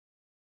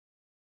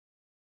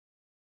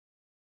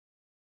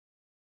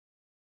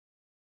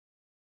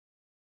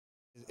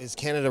is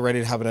Canada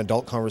ready to have an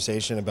adult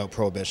conversation about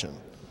prohibition?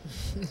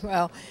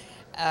 Well,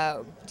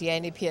 the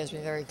NDP has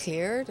been very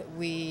clear.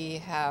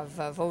 We have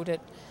voted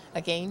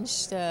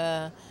against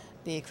the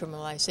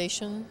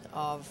criminalization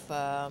of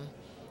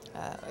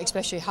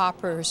especially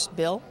Harper's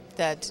bill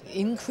that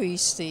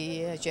increased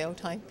the jail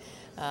time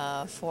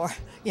for,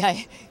 yeah,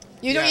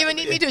 you don't even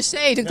need me to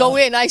say to go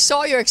in. I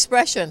saw your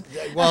expression.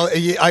 Well,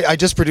 I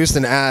just produced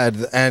an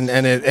ad, and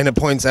it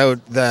points out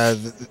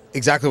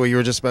exactly what you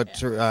were just about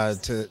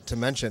to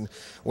mention,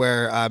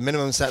 where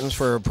minimum sentence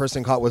for a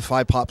person caught with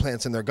 5 pot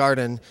plants in their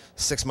garden,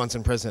 6 months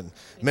in prison.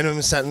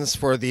 Minimum sentence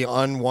for the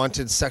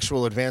unwanted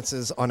sexual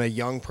advances on a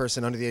young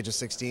person under the age of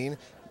 16,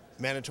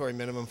 mandatory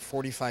minimum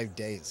 45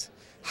 days.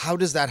 How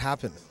does that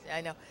happen?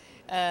 I know.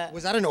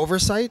 Was that an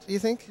oversight, do you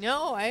think?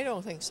 No, I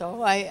don't think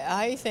so.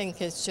 I think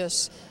it's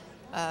just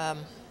an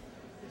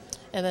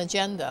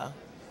agenda,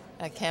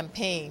 a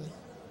campaign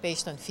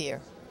based on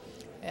fear.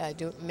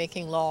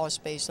 Making laws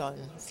based on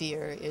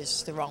fear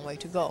is the wrong way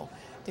to go.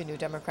 The New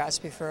Democrats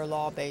prefer a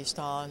law based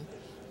on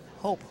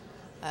hope.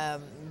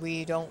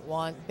 We don't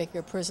want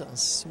bigger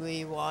prisons.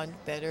 We want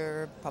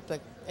better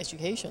public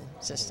education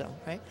system,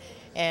 right?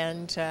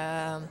 And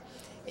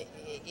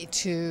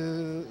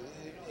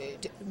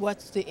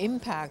what's the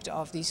impact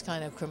of these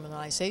kind of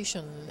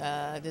criminalization,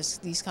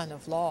 these kind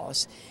of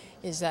laws,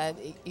 is that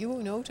you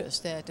will notice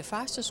that the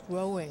fastest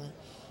growing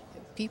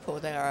people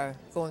that are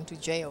going to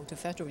jail, to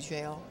federal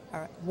jail,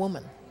 are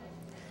women.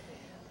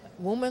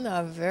 Women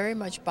are very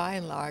much, by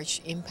and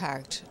large,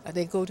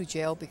 they go to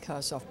jail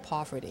because of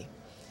poverty.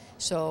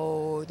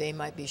 So they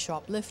might be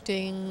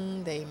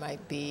shoplifting, they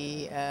might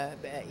be, I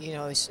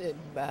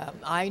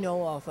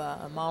know of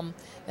a mom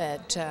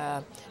that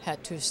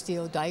had to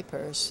steal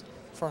diapers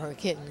for her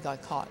kid and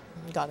got caught,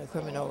 got a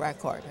criminal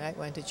record, right?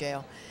 Went to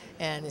jail.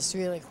 And it's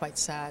really quite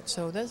sad.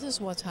 So this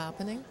is what's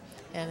happening,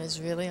 and it's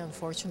really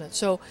unfortunate.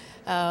 So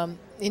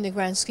in the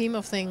grand scheme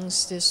of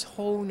things, this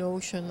whole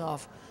notion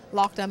of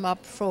lock them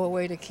up, throw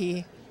away the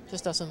key,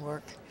 just doesn't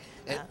work.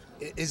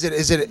 Is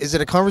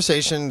it a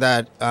conversation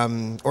that,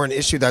 or an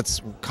issue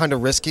that's kind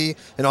of risky,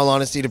 in all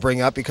honesty, to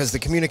bring up? Because the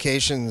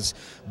communications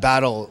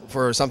battle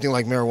for something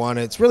like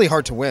marijuana, it's really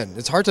hard to win.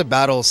 It's hard to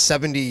battle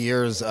 70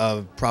 years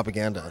of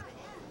propaganda.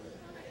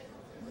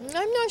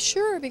 I'm not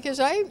sure, because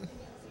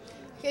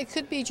it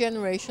could be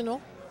generational.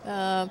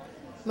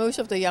 Most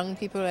of the young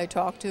people I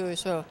talk to are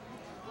sort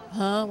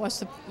of, what's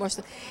the?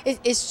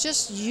 It's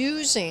just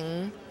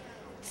using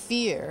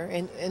fear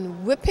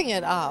and whipping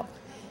it up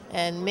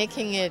and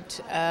making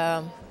it,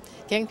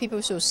 getting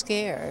people so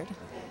scared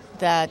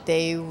that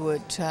they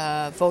would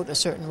vote a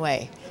certain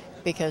way,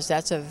 because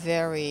that's a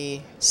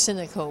very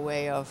cynical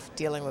way of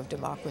dealing with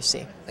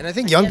democracy. And I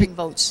think young people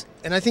votes.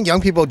 And I think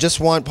young people just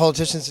want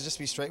politicians to just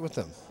be straight with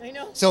them. I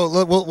know.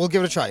 So we'll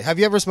give it a try. Have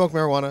you ever smoked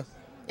marijuana?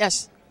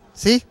 Yes.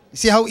 See? You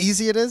see how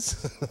easy it is?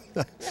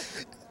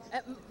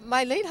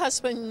 My late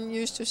husband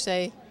used to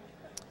say,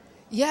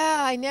 "Yeah,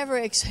 I never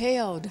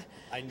exhaled."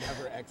 I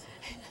never exhaled.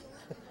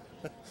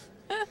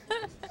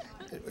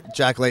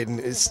 Jack Layton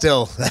is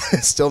still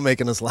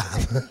making us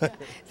laugh.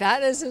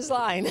 That is his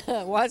line.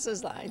 Was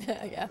his line.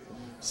 Yeah.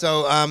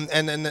 So,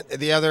 and then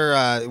the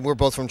other, we're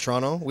both from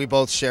Toronto. We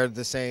both shared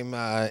the same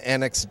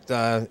annexed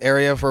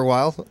area for a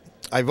while.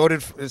 I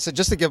voted, so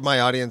just to give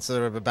my audience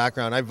sort of a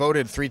background, I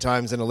voted 3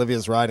 times in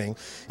Olivia's riding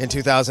in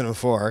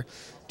 2004.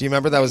 Do you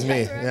remember? That was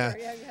me. Yeah.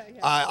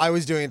 I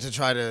was doing it to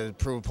try to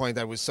prove a point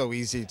that it was so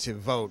easy to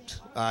vote.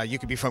 You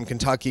could be from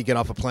Kentucky, get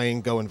off a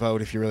plane, go and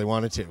vote if you really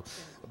wanted to.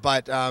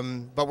 But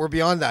we're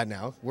beyond that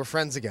now. We're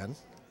friends again.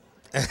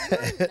 You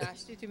weren't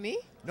nasty to me?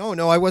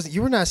 No, I wasn't.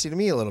 You were nasty to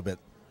me a little bit.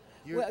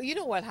 Well, you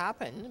know what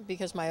happened?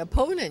 Because my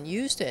opponent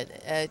used it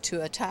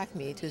to attack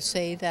me, to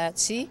say that,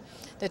 see,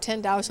 the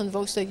 10,000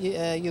 votes that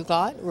you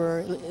got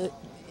were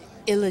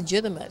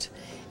illegitimate.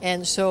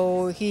 And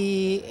so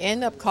he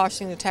ended up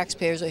costing the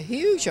taxpayers a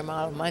huge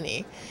amount of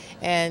money.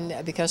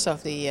 And because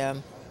of they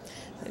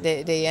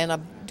end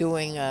up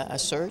doing a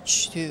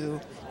search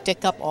to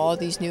dig up all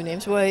these new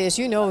names. Well, as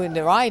you know, in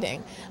the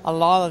riding, a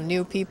lot of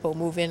new people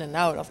move in and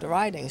out of the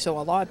riding. So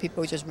a lot of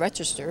people just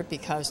register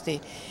because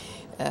the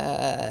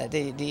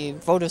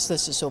voters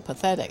list is so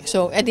pathetic.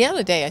 So at the end of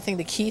the day, I think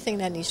the key thing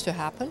that needs to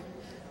happen,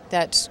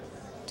 that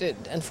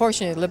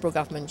unfortunately the Liberal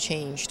government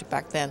changed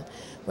back then,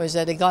 was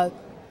that they got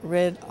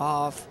rid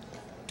of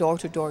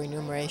door-to-door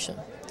enumeration,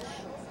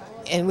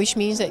 and which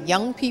means that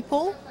young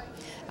people,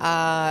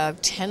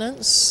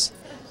 tenants,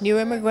 new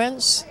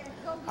immigrants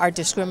are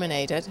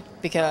discriminated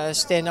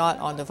because they're not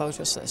on the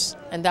voters list,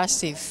 and that's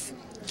the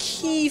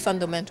key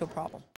fundamental problem.